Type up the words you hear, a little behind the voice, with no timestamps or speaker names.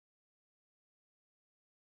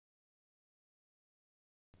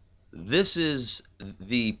This is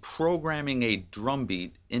the programming a drum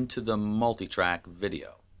beat into the multitrack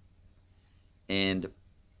video. And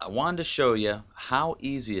I wanted to show you how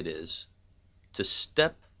easy it is to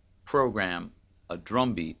step program a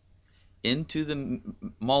drum beat into the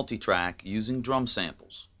multitrack using drum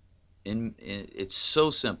samples. It's so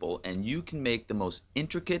simple, and you can make the most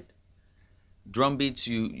intricate drum beats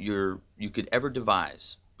you could ever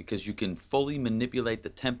devise, because you can fully manipulate the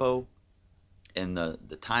tempo and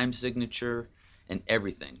the time signature and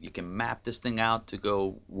everything. You can map this thing out to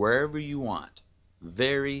go wherever you want.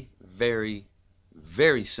 Very, very,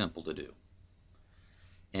 very simple to do.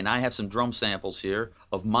 And I have some drum samples here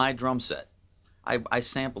of my drum set. I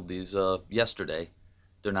sampled these yesterday.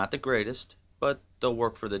 They're not the greatest, but they'll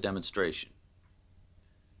work for the demonstration,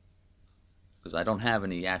 because I don't have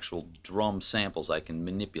any actual drum samples I can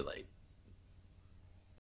manipulate.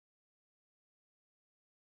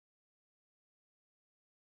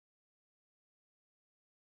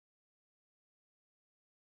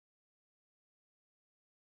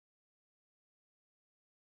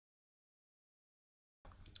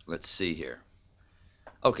 Let's see here.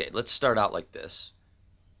 Okay, let's start out like this.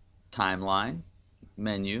 Timeline,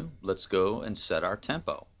 menu, let's go and set our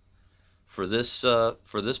tempo. For this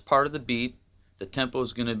part of the beat, the tempo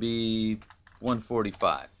is going to be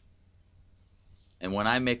 145. And when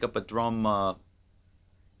I make up a drum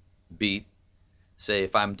beat, say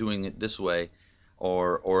if I'm doing it this way,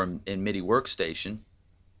 or in MIDI workstation,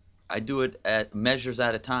 I do it at measures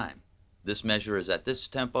at a time. This measure is at this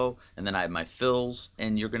tempo, and then I have my fills,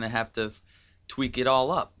 and you're going to have to tweak it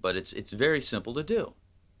all up, but it's very simple to do.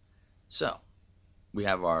 So we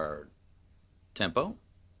have our tempo.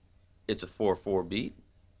 It's a 4/4 beat.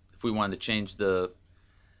 If we wanted to change that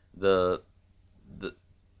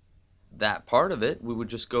part of it, we would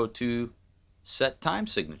just go to set time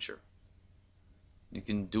signature. You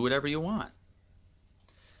can do whatever you want.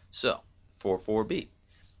 So 4/4 beat.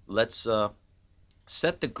 Let's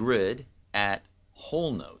set the grid at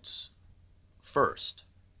whole notes first,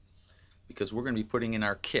 because we're going to be putting in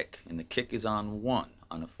our kick, and the kick is on 1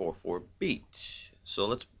 on a 4/4 beat. So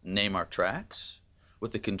let's name our tracks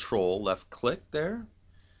with the control left click there.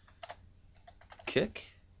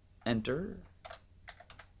 Kick, enter,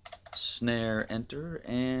 snare, enter,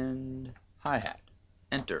 and hi-hat,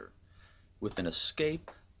 enter, with an escape,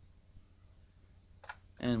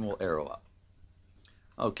 and we'll arrow up.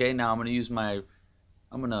 Okay, now I'm going to use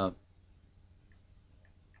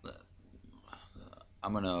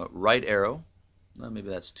I'm going to right arrow. Well, maybe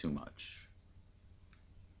that's too much.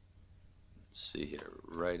 Let's see here,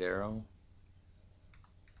 right arrow.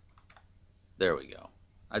 There we go.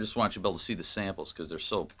 I just want you to be able to see the samples, because they're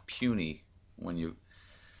so puny when you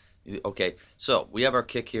okay, so we have our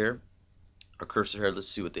kick here, our cursor here. Let's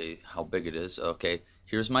see how big it is. Okay,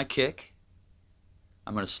 here's my kick.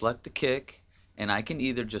 I'm going to select the kick, and I can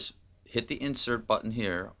either just hit the insert button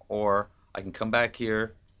here, or I can come back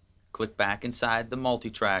here, click back inside the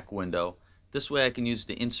multi-track window. This way I can use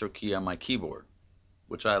the insert key on my keyboard,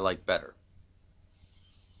 which I like better.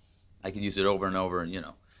 I can use it over and over, and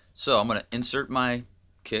So I'm going to insert my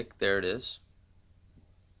kick. There it is.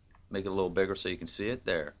 Make it a little bigger so you can see it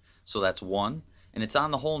there. So that's 1, and it's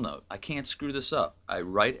on the whole note. I can't screw this up. I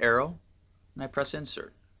right arrow and I press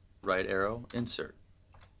insert. Right arrow, insert.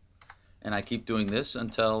 And I keep doing this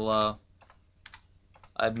until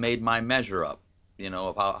I've made my measure up,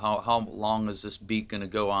 of how long is this beat going to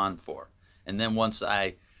go on for. And then once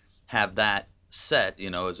I have that set,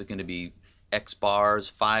 is it going to be X bars,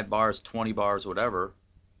 5 bars, 20 bars, whatever,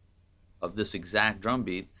 of this exact drum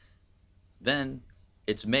beat, then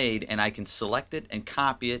it's made, and I can select it and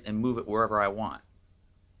copy it and move it wherever I want.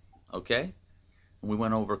 Okay? We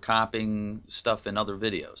went over copying stuff in other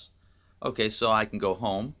videos. Okay, so I can go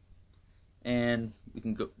home, and we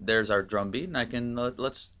can go. There's our drum beat, and I can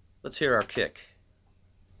let's hear our kick.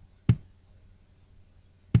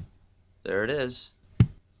 There it is.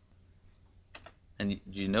 And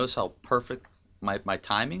you notice how perfect my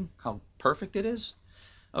timing, how perfect it is?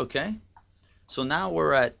 Okay. So now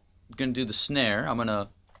we're going to do the snare. I'm going to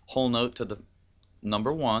whole note to the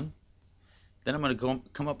number 1. Then I'm going to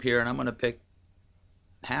come up here, and I'm going to pick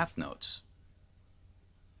half notes.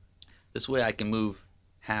 This way I can move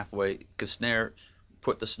halfway, because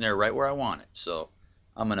put the snare right where I want it. So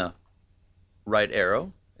I'm going to right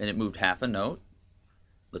arrow, and it moved half a note.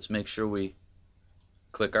 Let's make sure we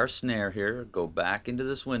click our snare here, go back into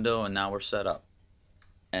this window, and now we're set up.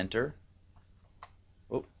 Enter.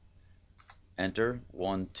 Enter,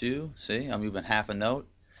 1, 2. See, I'm moving half a note.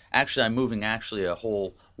 Actually, I'm moving a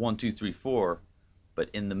whole 1, 2, 3, 4, but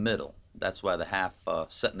in the middle. That's why the half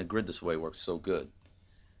setting the grid this way works so good.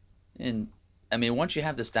 And I mean, once you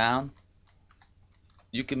have this down,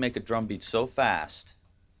 you can make a drum beat so fast.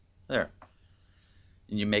 There.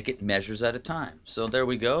 And you make it measures at a time. So there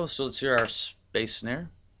we go. So let's hear our bass snare.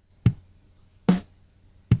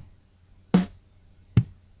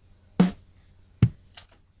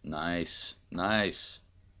 Nice, nice.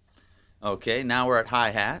 Okay, now we're at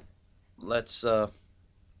hi-hat. Let's go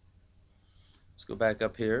back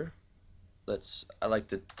up here. I like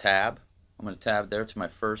to tab. I'm going to tab there to my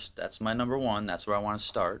first. That's my number one. That's where I want to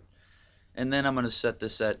start. And then I'm going to set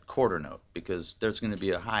this at quarter note because there's going to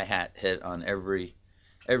be a hi-hat hit on every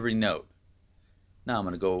note. Now I'm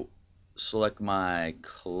going to go select my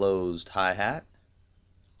closed hi-hat,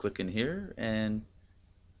 click in here and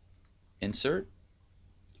insert,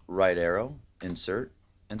 right arrow, insert,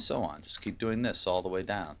 and so on. Just keep doing this all the way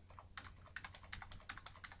down.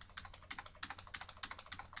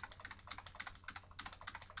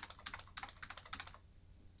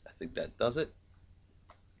 I think that does it.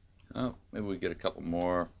 Oh, maybe we get a couple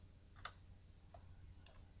more.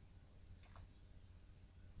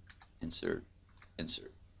 Insert,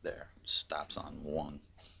 insert. There. Stops on one.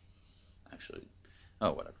 Actually,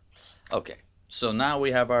 oh, whatever. Okay, so now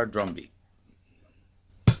we have our drum beat.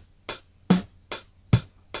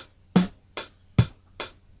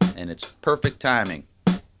 And it's perfect timing.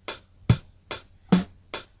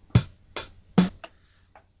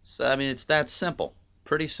 So, I mean, it's that simple.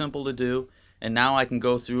 Pretty simple to do. And now I can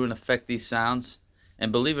go through and affect these sounds.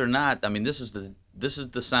 And believe it or not, I mean, this is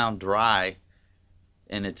the sound dry,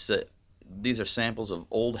 and these are samples of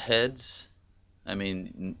old heads. I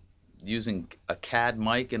mean, using a CAD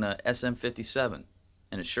mic and a SM57,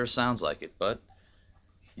 and it sure sounds like it. But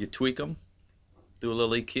you tweak them, do a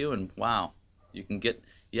little EQ, and wow, you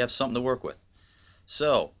have something to work with.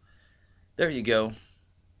 So there you go.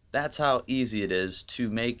 That's how easy it is to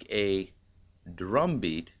make a drum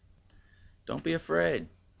beat. Don't be afraid.